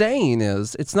you're saying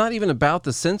is, it's not even about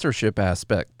the censorship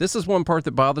aspect. This is one part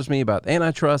that bothers me about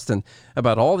antitrust and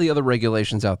about all the other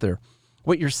regulations out there.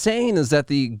 What you're saying is that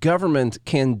the government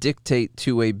can dictate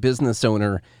to a business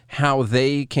owner how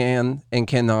they can and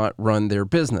cannot run their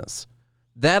business.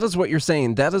 That is what you're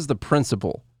saying. That is the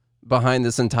principle behind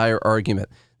this entire argument.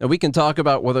 Now, we can talk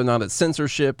about whether or not it's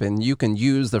censorship, and you can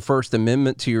use the First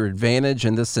Amendment to your advantage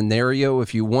in this scenario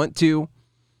if you want to.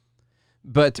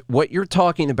 But what you're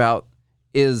talking about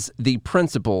is the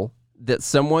principle that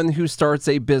someone who starts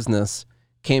a business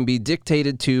can be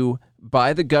dictated to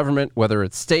by the government, whether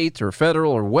it's state or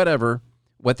federal or whatever,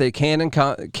 what they can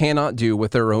and cannot do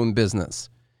with their own business.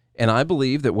 And I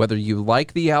believe that whether you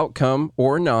like the outcome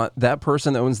or not, that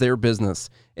person owns their business,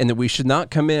 and that we should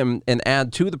not come in and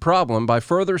add to the problem by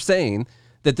further saying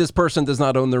that this person does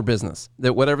not own their business,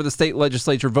 that whatever the state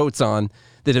legislature votes on,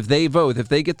 that if they vote, if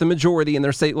they get the majority in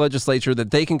their state legislature,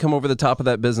 that they can come over the top of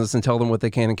that business and tell them what they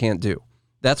can and can't do.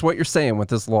 That's what you're saying with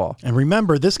this law. And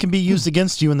remember, this can be used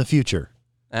against you in the future.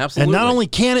 Absolutely. And not only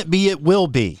can it be, it will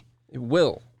be. It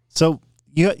will. So,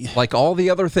 like all the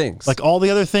other things. Like all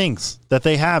the other things that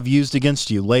they have used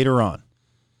against you later on.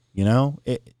 You know,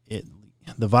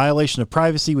 the violation of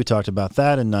privacy, we talked about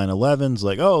that in 9/11. It's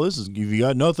like, oh, you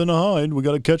got nothing to hide. We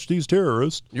got to catch these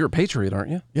terrorists. You're a patriot,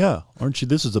 aren't you? Yeah. Aren't you?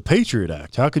 This is a Patriot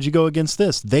Act. How could you go against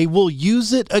this? They will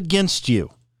use it against you.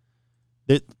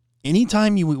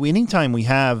 Anytime we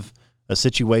have a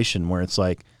situation where it's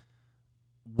like,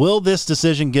 will this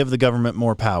decision give the government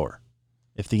more power?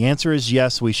 If the answer is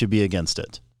yes, we should be against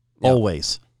it.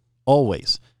 Yep.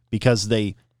 Always. Because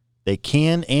they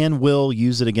can and will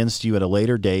use it against you at a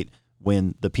later date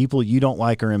when the people you don't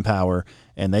like are in power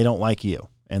and they don't like you.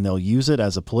 And they'll use it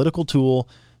as a political tool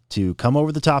to come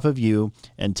over the top of you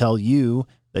and tell you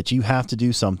that you have to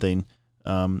do something.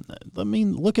 I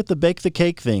mean, look at the bake the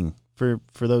cake thing for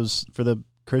the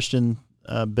Christian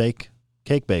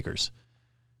cake bakers.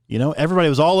 You know, everybody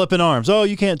was all up in arms. Oh,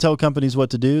 you can't tell companies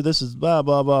what to do. This is blah,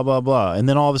 blah, blah, blah, blah. And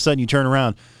then all of a sudden you turn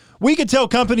around. We could tell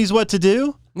companies what to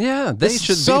do. Yeah, they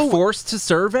should be forced to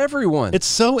serve everyone. It's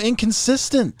so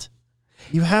inconsistent.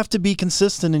 You have to be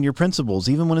consistent in your principles,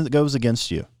 even when it goes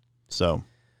against you. So,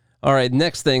 all right,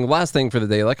 last thing for the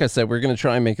day. Like I said, we're going to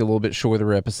try and make it a little bit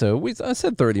shorter episode. I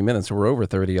said 30 minutes. We're over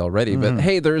 30 already. But,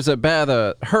 hey, there's a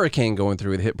bad hurricane going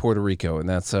through. It hit Puerto Rico, and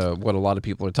that's what a lot of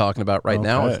people are talking about right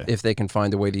now, if they can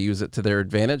find a way to use it to their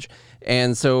advantage.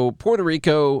 And so Puerto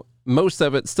Rico, most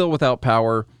of it still without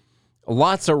power,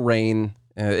 lots of rain.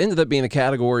 It ended up being a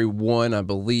Category 1, I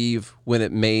believe, when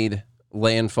it made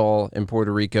landfall in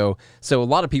Puerto Rico. So a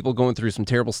lot of people going through some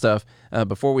terrible stuff.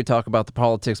 Before we talk about the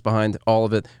politics behind all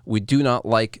of it, we do not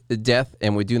like death,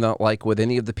 and we do not like what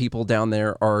any of the people down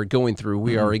there are going through.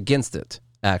 We are against it,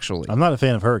 actually. I'm not a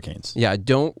fan of hurricanes. Yeah, I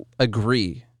don't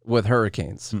agree with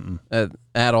hurricanes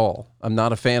at all. I'm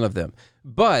not a fan of them.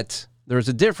 But there's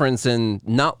a difference in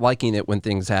not liking it when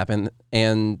things happen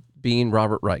and being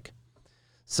Robert Reich.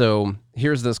 So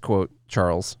here's this quote,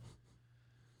 Charles.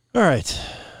 All right.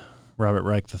 Robert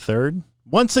Reich III.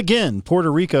 Once again,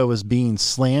 Puerto Rico is being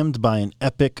slammed by an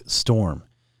epic storm.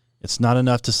 It's not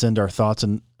enough to send our thoughts,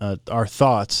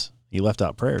 he left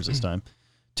out prayers this time,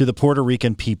 to the Puerto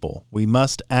Rican people. We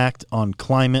must act on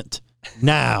climate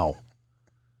now.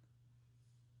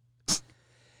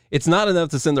 It's not enough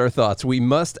to send our thoughts. We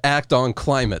must act on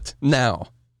climate now.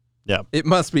 Yeah. It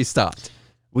must be stopped.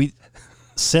 We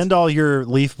send all your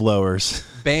leaf blowers.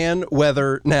 Ban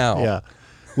weather now. Yeah.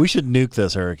 We should nuke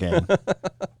this hurricane.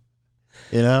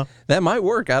 You know? That might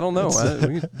work. I don't know.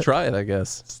 We can try it, I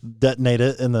guess. Detonate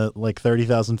it in the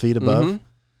 30,000 feet above.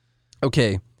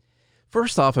 Okay.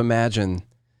 First off, imagine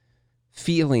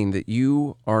feeling that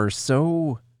you are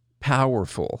so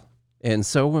powerful and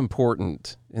so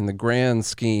important in the grand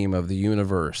scheme of the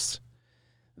universe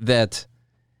that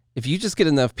if you just get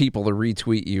enough people to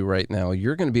retweet you right now,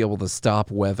 you're going to be able to stop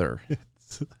weather.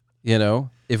 You know,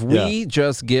 if we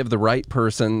just give the right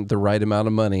person the right amount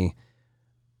of money,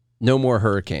 no more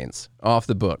hurricanes off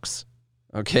the books.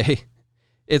 Okay.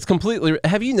 It's completely.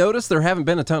 Have you noticed there haven't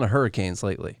been a ton of hurricanes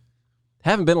lately?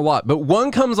 Haven't been a lot, but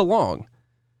one comes along.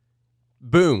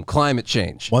 Boom. Climate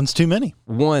change. One's too many.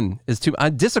 One is too. I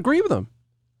disagree with them.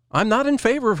 I'm not in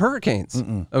favor of hurricanes.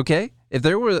 Okay. If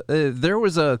there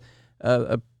was a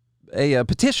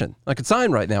petition I could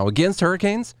sign right now against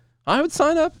hurricanes, I would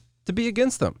sign up to be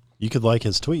against them. You could like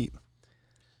his tweet.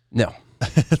 No.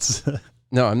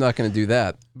 No, I'm not going to do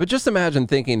that. But just imagine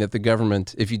thinking that the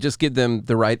government, if you just give them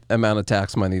the right amount of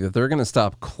tax money, that they're going to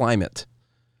stop climate.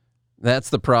 That's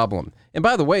the problem. And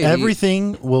by the way,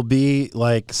 everything will be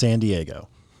like San Diego.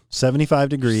 75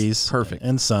 degrees. Perfect.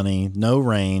 And sunny. No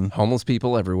rain. Homeless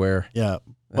people everywhere. Yeah.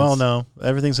 Well, no.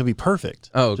 Everything's going to be perfect.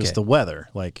 Oh, okay. Just the weather.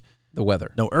 Like the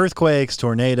weather. No earthquakes,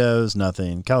 tornadoes,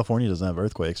 nothing. California doesn't have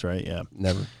earthquakes, right? Yeah.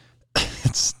 Never.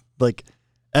 It's like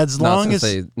as long as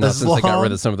they got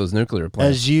rid of some of those nuclear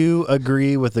plants. As you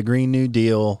agree with the Green New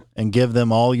Deal and give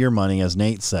them all your money, as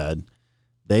Nate said,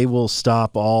 they will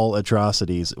stop all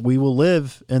atrocities. We will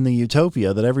live in the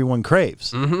utopia that everyone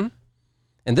craves. Mm-hmm.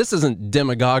 And this isn't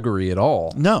demagoguery at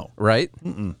all. No. Right?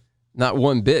 Not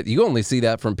one bit. You only see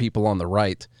that from people on the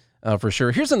right, for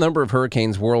sure. Here's a number of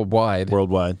hurricanes worldwide.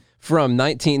 From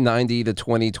 1990 to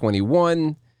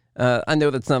 2021. I know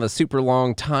that's not a super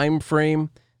long time frame,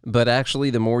 but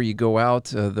actually the more you go out,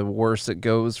 the worse it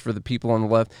goes for the people on the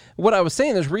left. What I was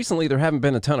saying is recently there haven't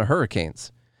been a ton of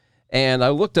hurricanes. And I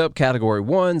looked up category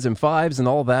 1s and 5s and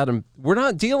all that, and we're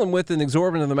not dealing with an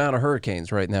exorbitant amount of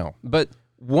hurricanes right now. But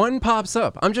one pops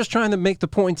up. I'm just trying to make the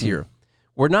point here.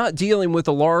 We're not dealing with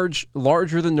a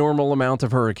larger than normal amount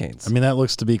of hurricanes. I mean, that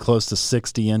looks to be close to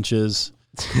 60 inches,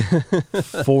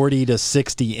 40 to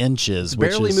 60 inches.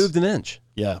 Barely moved an inch.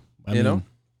 Yeah. I You mean, know?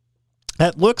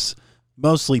 that looks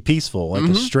mostly peaceful, like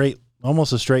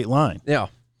almost a straight line. Yeah.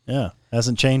 Yeah.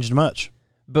 Hasn't changed much.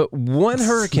 But one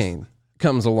hurricane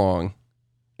comes along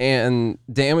and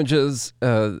damages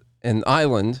an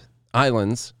islands. I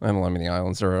don't know how many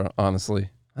islands there are, honestly.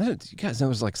 You guys know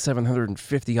there's like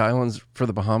 750 islands for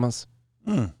the Bahamas?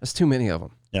 That's too many of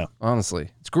them. Yeah. Honestly.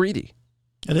 It's greedy.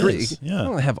 It is. I Yeah.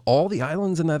 don't have all the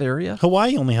islands in that area.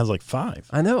 Hawaii only has like 5.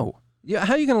 I know. Yeah,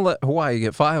 how are you going to let Hawaii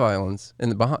get 5 islands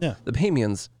and the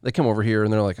Bahamians, they come over here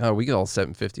and they're like, oh, we got all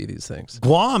 750 of these things.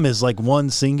 Guam is like one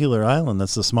singular island.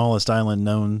 That's the smallest island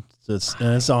known.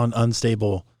 And it's on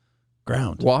unstable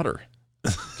ground. Water.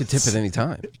 Could tip at any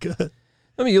time. Good.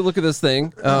 I mean, you look at this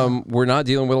thing. We're not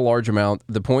dealing with a large amount.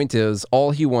 The point is,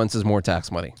 all he wants is more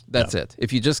tax money. That's it.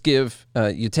 If you just give,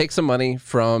 you take some money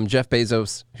from Jeff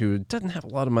Bezos, who doesn't have a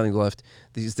lot of money left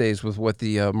these days with what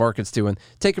the market's doing.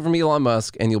 Take it from Elon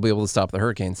Musk, and you'll be able to stop the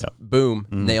hurricanes. Yep. Boom,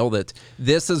 nailed it.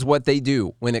 This is what they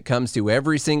do when it comes to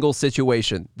every single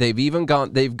situation. They've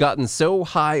gotten so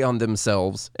high on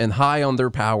themselves and high on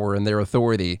their power and their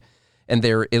authority and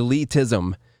their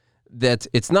elitism that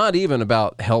it's not even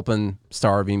about helping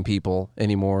starving people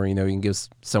anymore. You know, you can give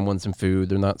someone some food.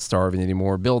 They're not starving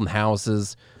anymore. Building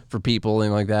houses for people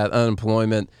and like that.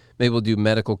 Unemployment. Maybe we'll do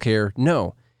medical care.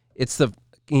 No, it's the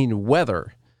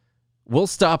weather. We'll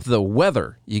stop the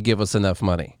weather. You give us enough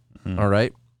money. All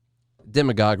right?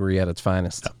 Demagoguery at its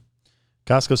finest. Yeah.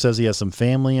 Costco says he has some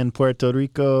family in Puerto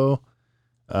Rico.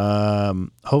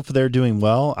 Hope they're doing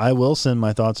well. I will send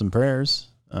my thoughts and prayers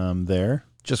there.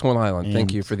 Just one island.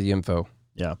 Thank you for the info.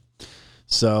 Yeah.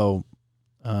 So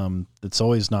it's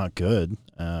always not good.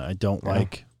 I don't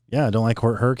like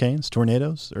hurricanes,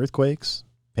 tornadoes, earthquakes,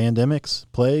 pandemics,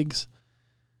 plagues,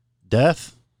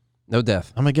 death. No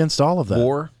death. I'm against all of that.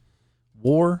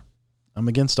 War. I'm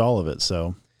against all of it.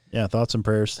 So, yeah, thoughts and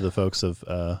prayers to the folks of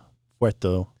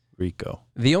Puerto Rico.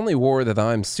 The only war that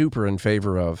I'm super in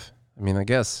favor of, I mean, I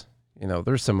guess,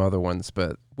 there's some other ones,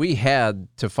 but we had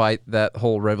to fight that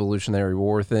whole Revolutionary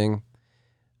War thing.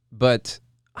 But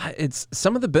it's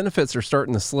some of the benefits are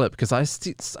starting to slip because I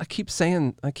keep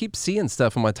seeing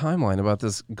stuff on my timeline about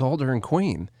this Galder and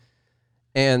Queen,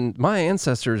 and my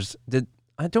ancestors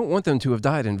I don't want them to have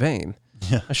died in vain.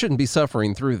 Yeah. I shouldn't be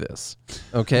suffering through this.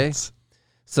 Okay,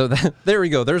 so there we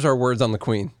go. There's our words on the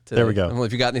Queen today. There we go. I don't know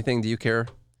if you got anything. Do you care?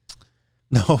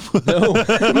 No. No.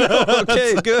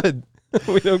 Okay, good.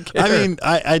 We don't care. I mean,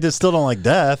 I just still don't like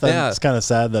death. Yeah. It's kind of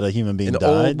sad that a human being died. An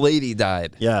old lady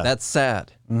died. Yeah. That's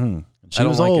sad. Mm-hmm. She I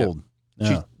was don't like old.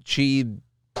 Yeah. She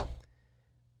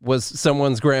was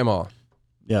someone's grandma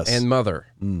Yes. and mother.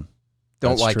 Don't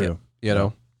That's like true. it, you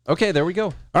know? Okay, there we go.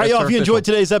 All right, y'all, if you enjoyed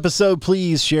today's episode,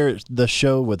 please share the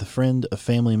show with a friend, a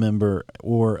family member,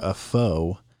 or a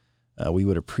foe. We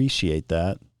would appreciate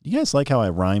that. You guys like how I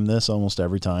rhyme this almost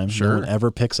every time? Sure. No one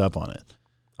ever picks up on it.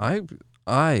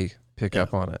 I pick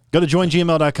up on it. Go to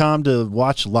joingml.com to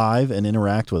watch live and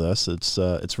interact with us.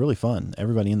 It's really fun.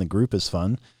 Everybody in the group is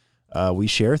fun. We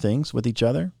share things with each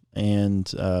other,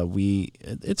 and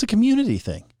it's a community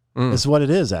thing. It's what it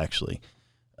is, actually.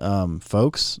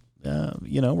 Folks,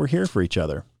 we're here for each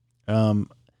other.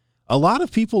 A lot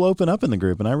of people open up in the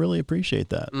group, and I really appreciate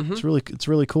that. Mm-hmm. It's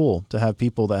really cool to have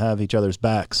people that have each other's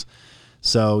backs.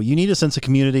 So you need a sense of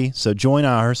community. So join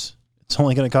ours. It's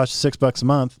only going to cost you $6 a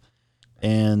month,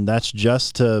 and that's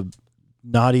just to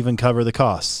not even cover the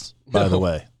costs. By the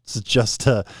way, it's just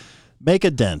to make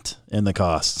a dent in the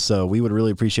costs. So we would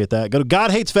really appreciate that. Go to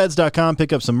GodHatesFeds.com,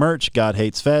 pick up some merch.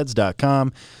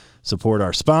 GodHatesFeds.com. Support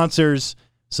our sponsors.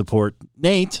 Support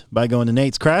Nate by going to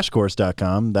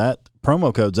NatesCrashCourse.com. That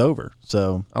promo code's over.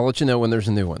 So I'll let you know when there's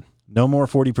a new one. no more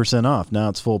 40% off. Now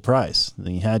it's full price.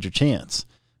 Then you had your chance,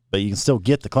 but you can still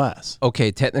get the class.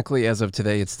 Okay, technically, as of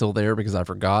today, it's still there because I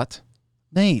forgot.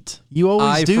 Nate, you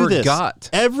always do this. I forgot.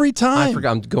 Every time. I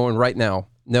forgot. I'm going right now.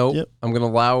 No, Yep. I'm going to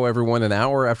allow everyone an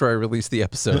hour after I release the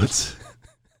episode.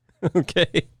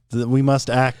 Okay. We must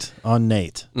act on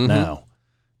Nate now.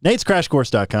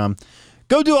 NatesCrashCourse.com.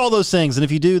 Go do all those things. And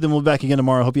if you do, then we'll be back again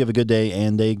tomorrow. Hope you have a good day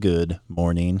and a good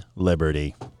morning,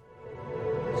 Liberty.